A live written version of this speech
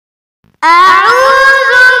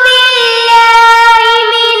أعوذ بالله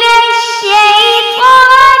من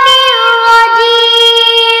الشيطان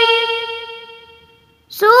الرجيم.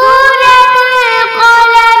 سورة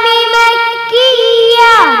القلم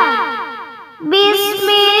مكية. بسم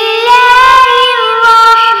الله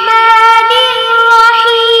الرحمن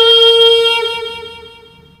الرحيم.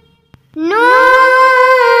 نون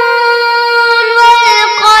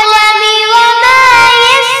والقلم وما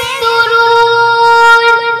يسطرون.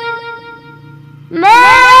 ما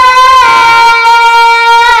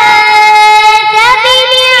أنت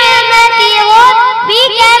بنعمة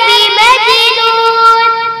ربك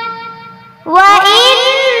بمجنون. وإن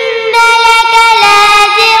لك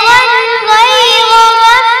لأجرا غير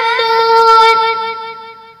ممنون.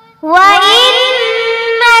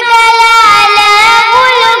 وإنك لعلى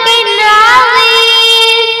خلق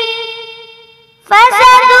عظيم.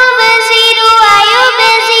 فستبصر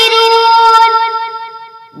ويبصرون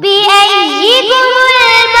بأيكم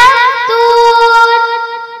المفتون.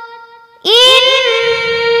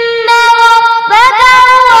 إن ربك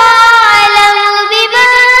هو أعلم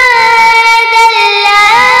بمن ضل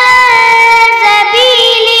عن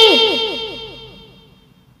سبيله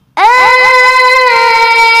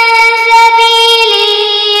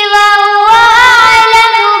وهو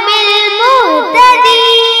أعلم بالمهتدين.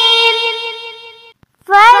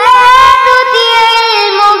 فلا تطع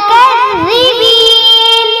المكذبين.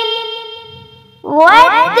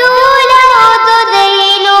 ودوا لو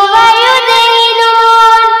تدهن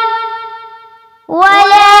فيدهنون.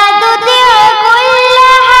 ولا تطع كل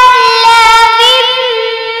حلاف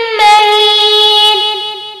مهين.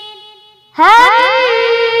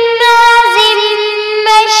 هماز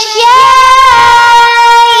مشاء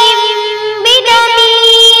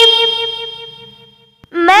بنميم.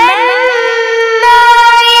 مناع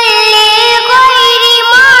للخير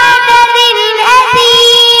معتد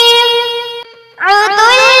أثيم.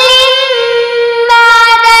 عتل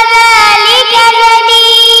بعد ذلك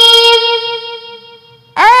زنيم.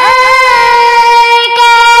 أن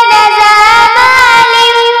كان ذا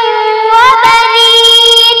مال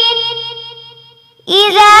وبنين.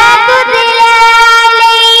 إذا تتلى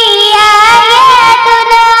عليه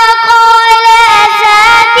آياتنا قال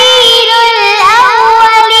أساطير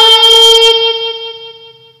الأولين.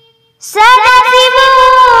 سنسمه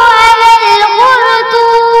على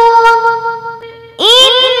الخرطوم.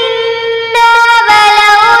 إنا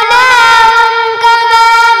بلوناهم كما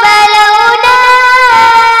بلونا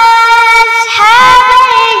أصحاب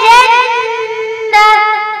الجنة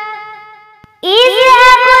إذ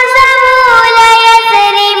أقسموا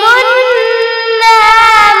ليصرمنها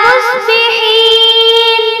مصبحين.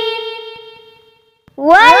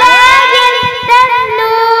 ولكن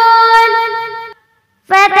تثنون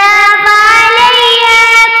فطاف عليها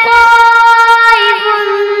طائف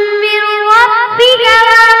من ربك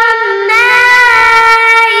وهم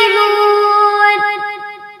نائمون.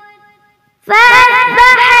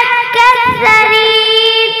 فأصبحت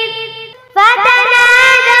كالصريم.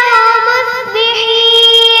 فتنادوا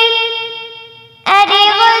مصبحين أن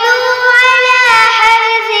اغدوا على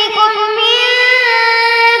حرثكم إن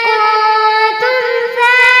كنتم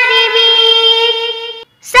صارمين.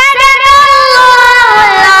 صدق الله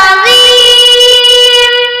العظيم.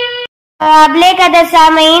 काबिले कदर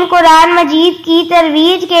सामीन, कुरान मजीद की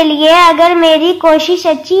तरवीज के लिए अगर मेरी कोशिश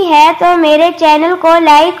अच्छी है तो मेरे चैनल को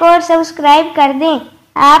लाइक और सब्सक्राइब कर दें।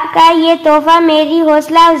 आपका ये तोहफा मेरी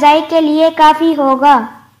हौसला अफजाई के लिए काफी होगा।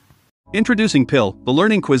 Introducing PIL, the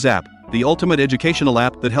learning quiz app, the ultimate educational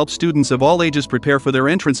app that helps students of all ages prepare for their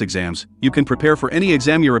entrance exams. You can prepare for any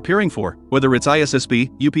exam you're appearing for, whether it's ISSB,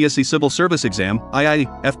 UPSC Civil Service Exam, IIT,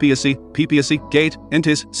 FPSC, PPSC, GATE,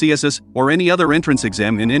 INTIS, CSS, or any other entrance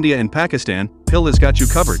exam in India and Pakistan. PIL has got you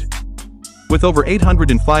covered. With over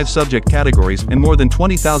 805 subject categories and more than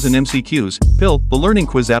 20,000 MCQs, PIL, the learning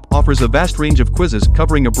quiz app, offers a vast range of quizzes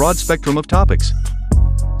covering a broad spectrum of topics.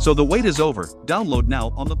 So the wait is over. Download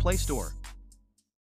now on the Play Store.